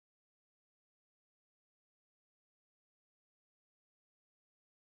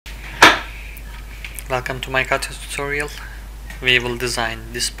Welcome to my CATIA tutorial. We will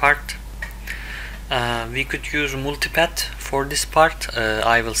design this part. We could use MultiPad for this part.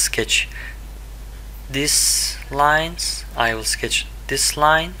 I will sketch these lines, I will sketch this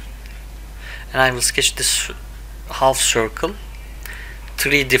line, and I will sketch this half circle.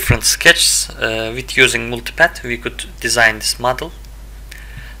 3 different sketches. With using MultiPad we could design this model.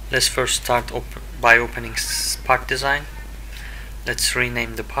 Let's first start by opening part design. Let's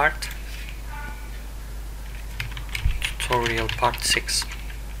rename the part TutorialPart6.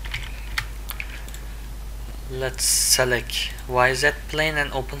 Let's select YZ plane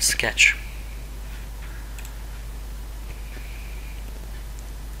and open sketch.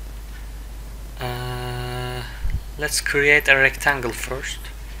 Let's create a rectangle first,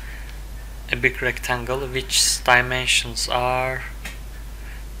 a big rectangle which dimensions are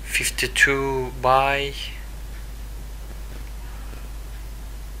 52 by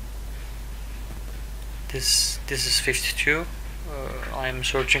this is 52. I am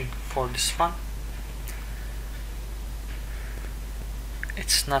searching for this one.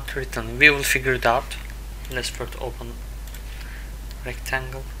 It's not written. We will figure it out. Let's first open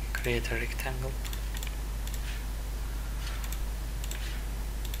rectangle, create a rectangle.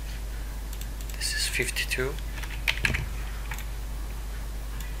 This is 52.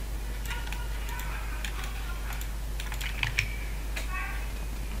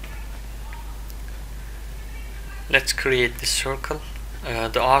 Let's create this circle.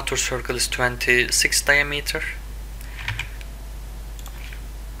 The outer circle is 26 diameter.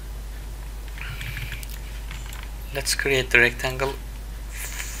 Let's create the rectangle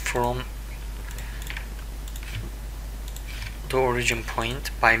from the origin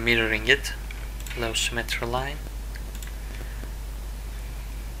point by mirroring it, low symmetry line.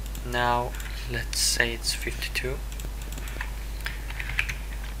 Now let's say it's 52.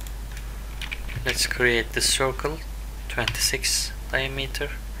 Let's create the circle, 26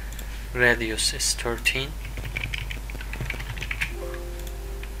 diameter, radius is 13,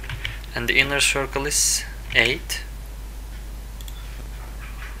 and the inner circle is 8.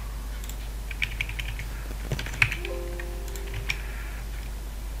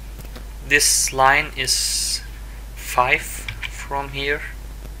 This line is 5 from here.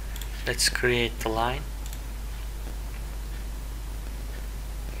 Let's create the line.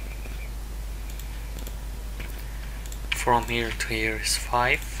 From here to here is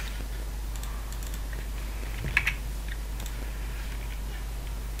 5.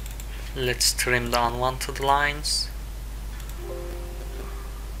 Let's trim the unwanted lines.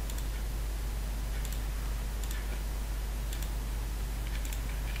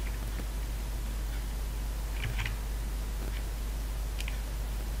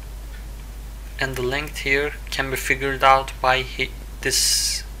 And the length here can be figured out by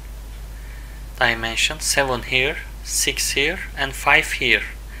this dimension: 7 here, 6 here, and 5 here.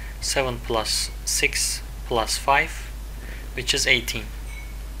 7 plus 6 plus 5, which is 18.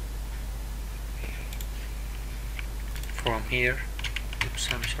 From here, oops,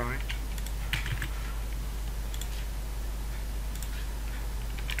 I'm sorry.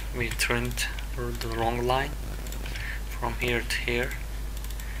 We trimmed the wrong line. From here to here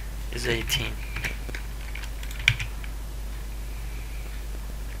is 18.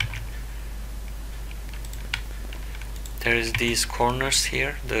 There is these corners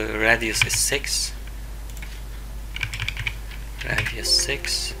here. The radius is 6. Radius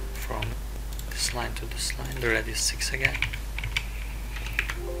 6 from this line to this line. The radius 6 again.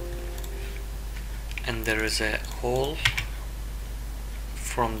 And there is a hole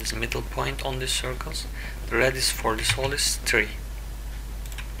from this middle point on these circles. The radius for this hole is 3.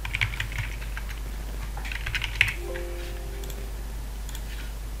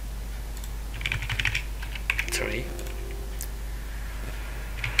 3.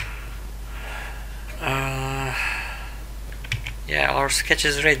 Yeah, our sketch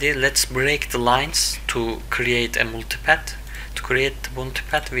is ready. Let's break the lines to create a multipad. To create the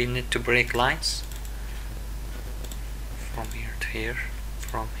multipad we need to break lines from here to here,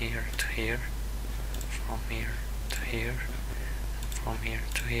 from here to here, from here to here, from here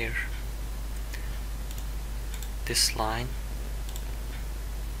to here. This line,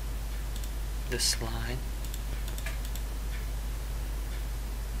 this line,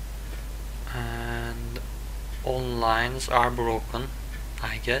 and all lines are broken,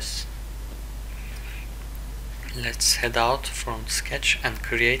 I guess. Let's head out from sketch and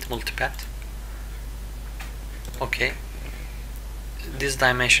create multipad. Okay, this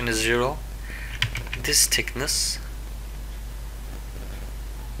dimension is 0. This thickness,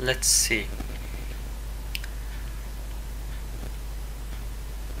 let's see,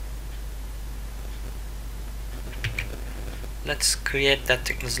 Let's create that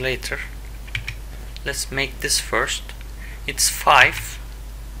thickness later. Let's make this first. It's 5.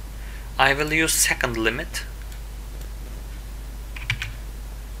 I will use second limit.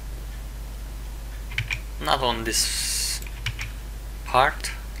 Not on this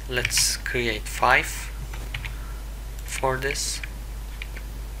part. Let's create 5 for this.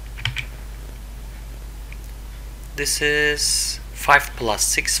 This is 5 plus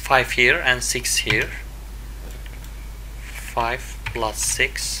 6, 5 here and 6 here. 5 plus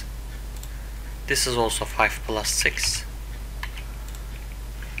 6. This is also 5 plus 6.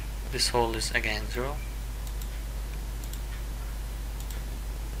 This whole is again 0.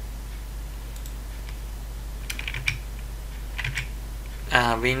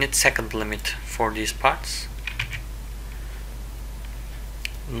 We need second limit for these parts.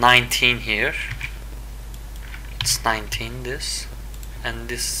 19 here. It's 19 this, and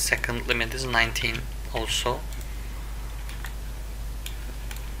this second limit is 19 also.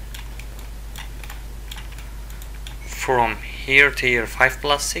 From here to here 5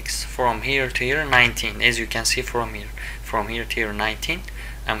 plus 6, from here to here 19, as you can see from here to here 19,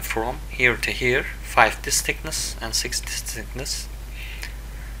 and from here to here 5 this thickness and 6 this thickness.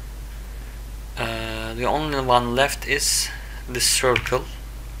 The only one left is this circle.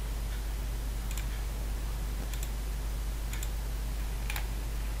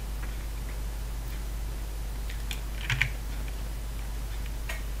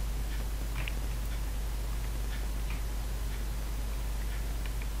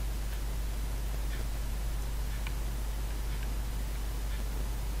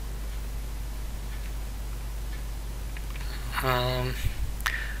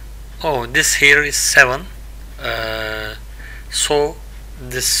 Oh, this here is 7. So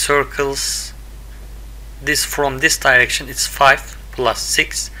this circles, this from this direction it's 5 plus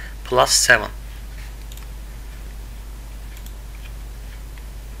 6 plus 7.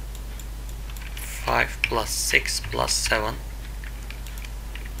 5 plus 6 plus 7.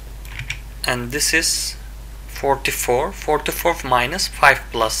 And this is 44. 44 minus 5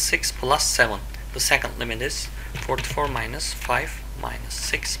 plus 6 plus 7. The second limit is 44 minus 5 minus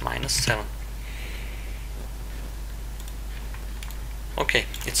 6 minus 7. Okay,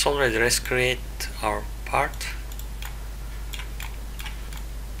 it's already. Let's create our part.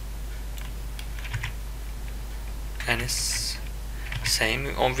 And it's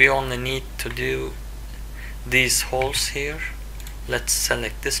same. We only need to do these holes here. Let's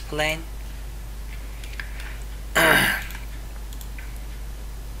select this plane.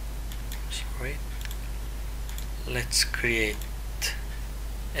 Sorry. Let's create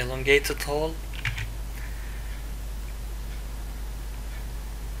elongated hole.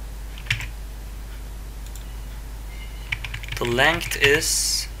 The length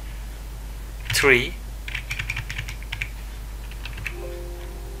is 3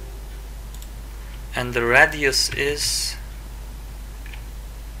 and the radius is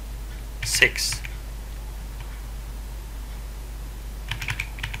 6.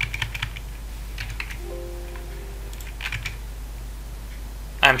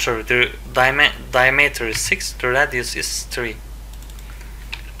 I'm sorry, the diameter is 6, the radius is 3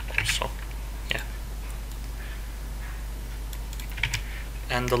 also, yeah.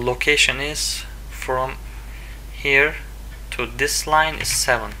 And the location is from here to this line is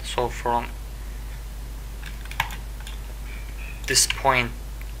 7. So from this point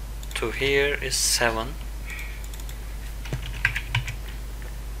to here is 7.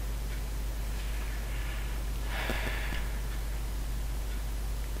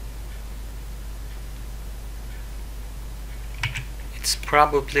 It's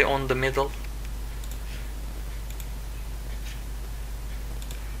probably on the middle.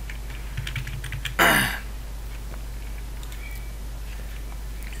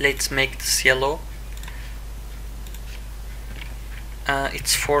 Let's make this yellow.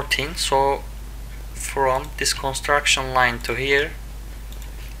 It's 14, so from this construction line to here,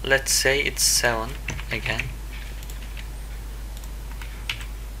 let's say it's 7 again.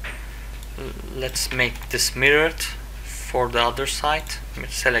 Let's make this mirrored for the other side.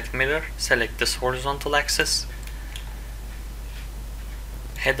 Select mirror, select this horizontal axis,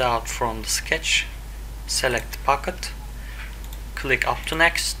 head out from the sketch, select pocket, click up to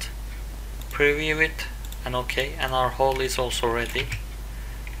next, preview it, and OK, and our hole is also ready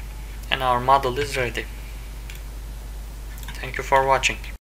and our model is ready. Thank you for watching.